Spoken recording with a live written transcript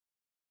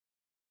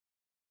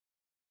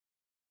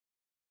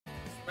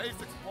Space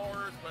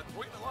Explorers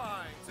between the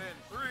lines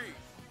in 3,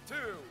 2,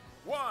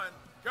 1,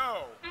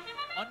 go.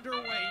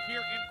 Underway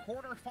here in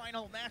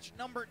quarterfinal match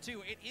number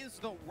 2. It is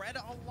the Red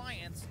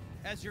Alliance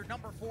as your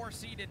number 4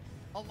 seeded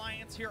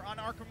alliance here on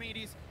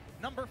Archimedes.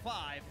 Number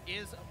 5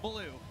 is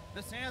Blue.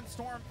 The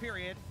sandstorm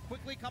period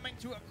quickly coming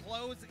to a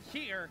close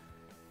here.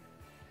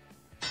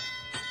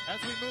 As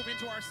we move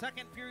into our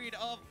second period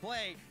of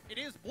play, it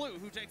is Blue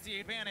who takes the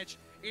advantage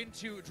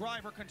into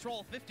driver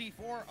control,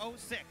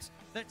 54.06.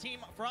 The team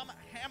from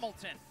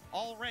Hamilton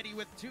already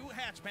with 2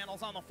 hatch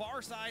panels on the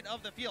far side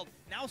of the field,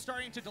 now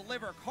starting to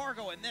deliver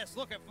cargo in this.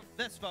 Look at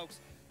this,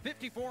 folks.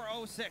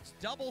 54.06,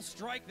 double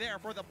strike there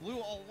for the Blue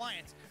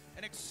Alliance.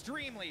 An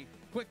extremely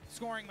quick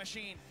scoring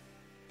machine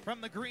from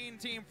the green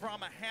team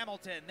from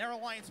Hamilton. Their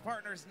alliance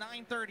partners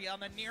 930 on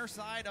the near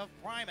side of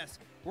Primus,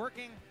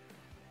 working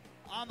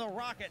on the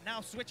rocket, now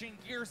switching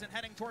gears and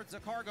heading towards the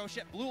cargo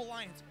ship. Blue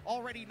Alliance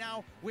already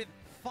now with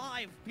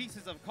 5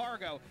 pieces of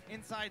cargo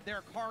inside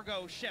their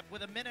cargo ship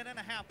with 1.5 minutes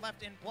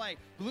left in play.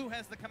 Blue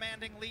has the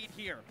commanding lead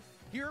here.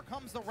 Here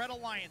comes the Red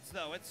Alliance,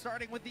 though. It's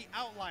starting with the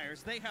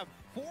Outliers. They have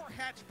 4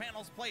 hatch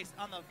panels placed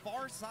on the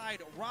far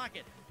side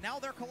rocket. Now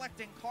they're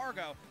collecting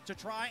cargo to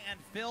try and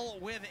fill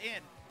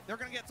within. They're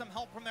going to get some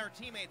help from their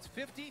teammates.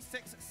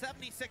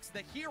 56-76,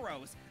 the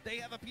Heroes. They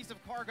have a piece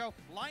of cargo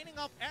lining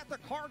up at the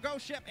cargo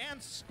ship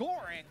and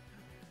scoring.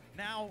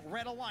 Now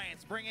Red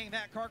Alliance bringing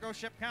that cargo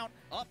ship count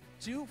up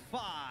to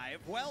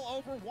 5. Well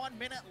over 1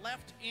 minute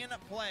left in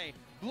play.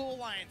 Blue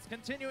Alliance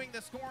continuing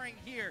the scoring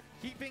here,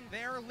 keeping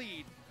their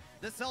lead.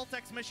 The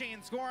Celtex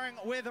machine scoring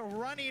with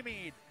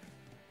Runnymede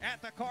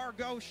at the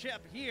cargo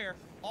ship here.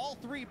 All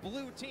 3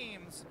 blue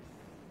teams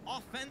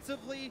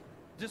offensively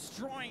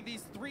destroying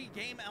these 3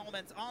 game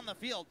elements on the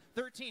field.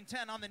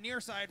 1310 on the near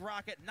side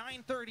rocket,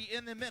 930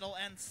 in the middle,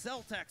 and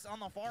Celtex on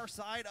the far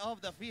side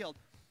of the field.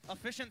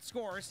 Efficient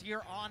scores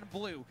here on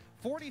Blue.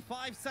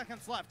 45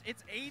 seconds left.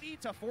 It's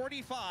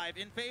 80-45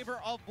 in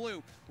favor of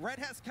Blue. Red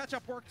has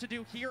catch-up work to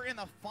do here in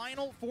the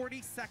final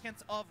 40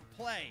 seconds of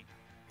play.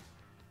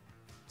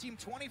 Team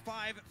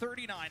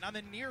 2539 on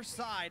the near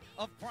side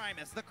of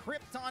Primus. The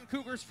Krypton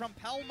Cougars from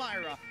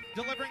Palmyra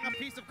delivering a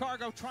piece of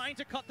cargo, trying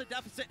to cut the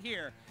deficit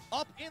here.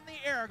 Up in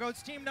the air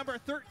goes team number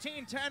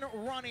 1310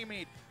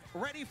 Runnymede.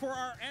 Ready for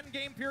our end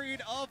game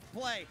period of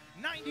play.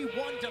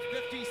 91-56.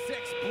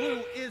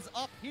 Blue is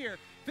up here.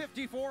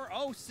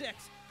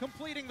 54.06.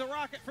 Completing the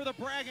rocket for the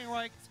bragging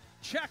rights.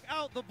 Check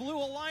out the Blue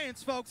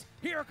Alliance, folks.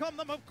 Here come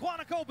the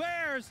Quantico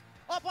Bears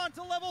up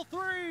onto level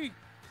 3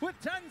 with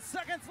 10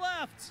 seconds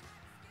left.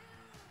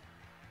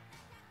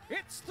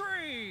 It's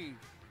 3,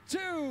 2,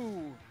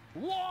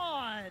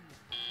 1.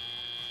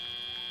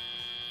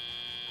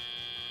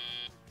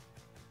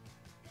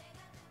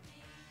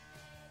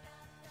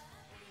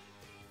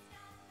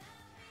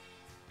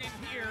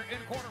 Here in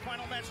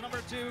quarterfinal match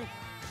number 2,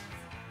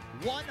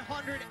 130-86.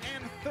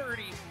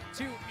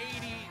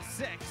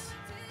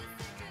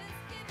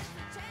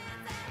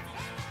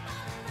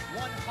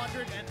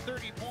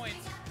 130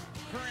 points,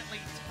 currently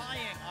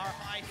tying our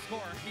high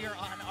score here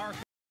on our